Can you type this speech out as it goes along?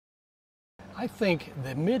I think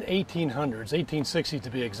the mid-1800s, 1860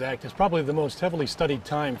 to be exact, is probably the most heavily studied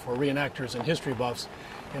time for reenactors and history buffs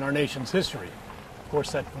in our nation's history. Of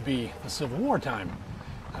course, that would be the Civil War time.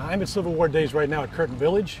 I'm at Civil War Days right now at Curtin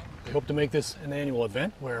Village. We hope to make this an annual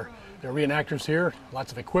event where there are reenactors here,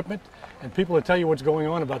 lots of equipment, and people will tell you what's going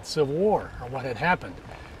on about the Civil War or what had happened.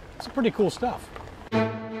 It's pretty cool stuff.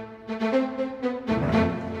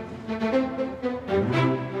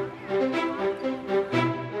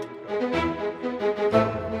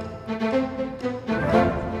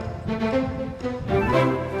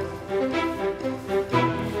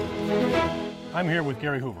 I'm here with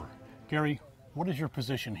Gary Hoover. Gary, what is your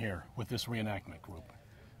position here with this reenactment group?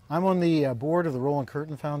 I'm on the board of the Roland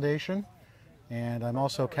Curtin Foundation, and I'm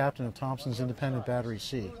also captain of Thompson's Independent Battery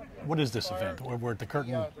C. What is this event? We're at the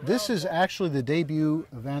Curtin... This is actually the debut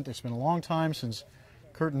event. It's been a long time since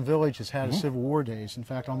Curtin Village has had a Civil War Days, in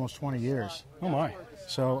fact almost 20 years. Oh my.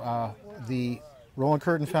 So the Roland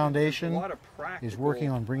Curtin Foundation is working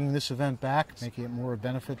on bringing this event back, making it more a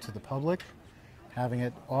benefit to the public, having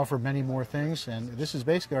it offer many more things, and this is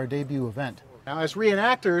basically our debut event. Now, as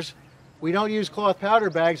reenactors, we don't use cloth powder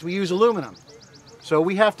bags, we use aluminum. So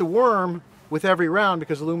we have to worm with every round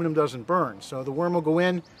because aluminum doesn't burn. So the worm will go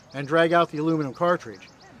in and drag out the aluminum cartridge.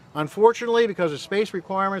 Unfortunately, because of space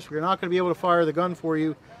requirements, we're not going to be able to fire the gun for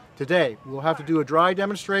you today. We'll have to do a dry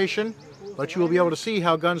demonstration, but you will be able to see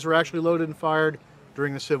how guns were actually loaded and fired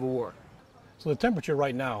during the Civil War. So the temperature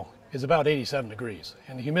right now is about 87 degrees,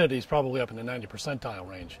 and the humidity is probably up in the 90 percentile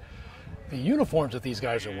range. The uniforms that these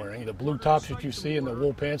guys are wearing, the blue tops that you see and the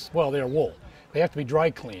wool pants, well, they're wool. They have to be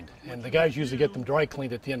dry cleaned, and the guys usually get them dry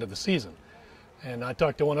cleaned at the end of the season. And I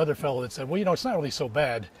talked to one other fellow that said, well, you know, it's not really so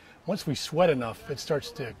bad. Once we sweat enough, it starts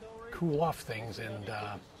to cool off things, and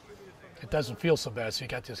it doesn't feel so bad. So you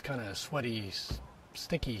got this kind of sweaty,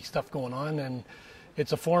 sticky stuff going on, and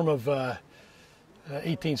it's a form of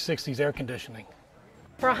 1860s air conditioning.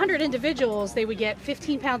 For 100 individuals, they would get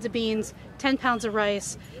 15 pounds of beans, 10 pounds of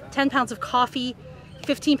rice, 10 pounds of coffee,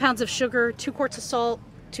 15 pounds of sugar, 2 quarts of salt,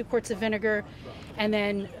 2 quarts of vinegar, and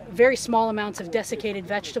then very small amounts of desiccated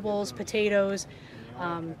vegetables, potatoes,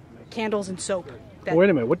 candles, and soap.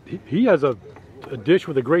 Wait a minute, he has a dish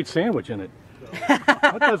with a great sandwich in it.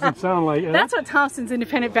 That doesn't sound like... That's what Thompson's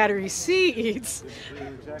Independent Battery C eats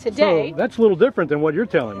today. So that's a little different than what you're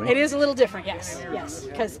telling me. It is a little different, yes,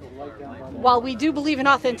 because while we do believe in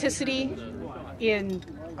authenticity in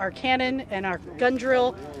our cannon and our gun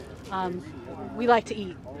drill, we like to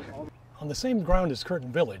eat. On the same ground as Curtin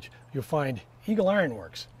Village, you'll find Eagle Iron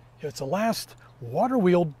Works. It's the last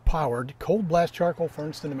water-wheeled powered cold blast charcoal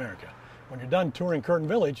furnace in America. When you're done touring Curtin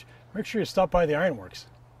Village, make sure you stop by the Iron Works.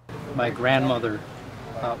 My grandmother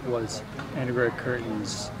was Andrew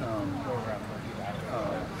Curtin's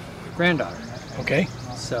granddaughter. Okay.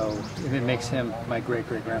 So it makes him my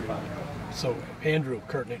great-great-grandfather. So Andrew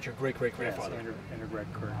Curtin is your great-great-grandfather. Yes, Andrew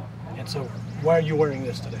Curtin. And so why are you wearing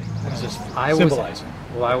this today? What does this symbolize?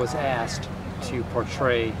 I was asked to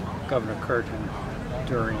portray Governor Curtin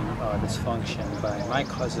during this function by my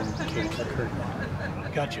cousin, Kate Curtin.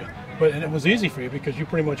 Gotcha. And it was easy for you because you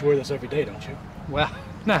pretty much wear this every day, don't you? Well,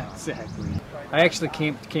 not exactly. I actually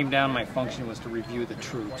came down. My function was to review the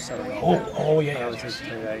troops. So Yeah. I was just,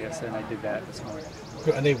 I guess, and I did that this morning.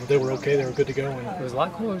 And they were okay. They were good to go. And it was a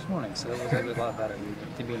lot cooler this morning, so it was a lot better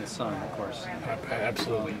to be in the sun, of course.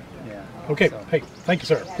 Absolutely. Yeah. Okay. So, hey, thank you,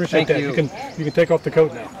 sir. Appreciate that. You can take off the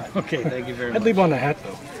coat now. Okay. Thank you very much. I'd leave on the hat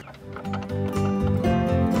though.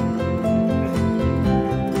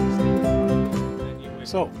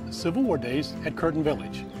 So, Civil War Days at Curtin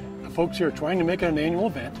Village. The folks here are trying to make it an annual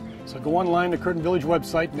event, so go online to Curtin Village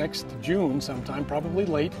website next June sometime, probably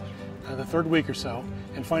late, the third week or so,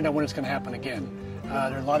 and find out when it's going to happen again. There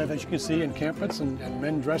are a lot of, as you can see, encampments and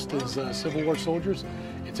men dressed as Civil War soldiers.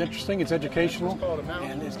 It's interesting, it's educational,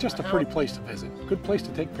 and it's just a pretty place to visit. Good place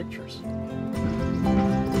to take pictures.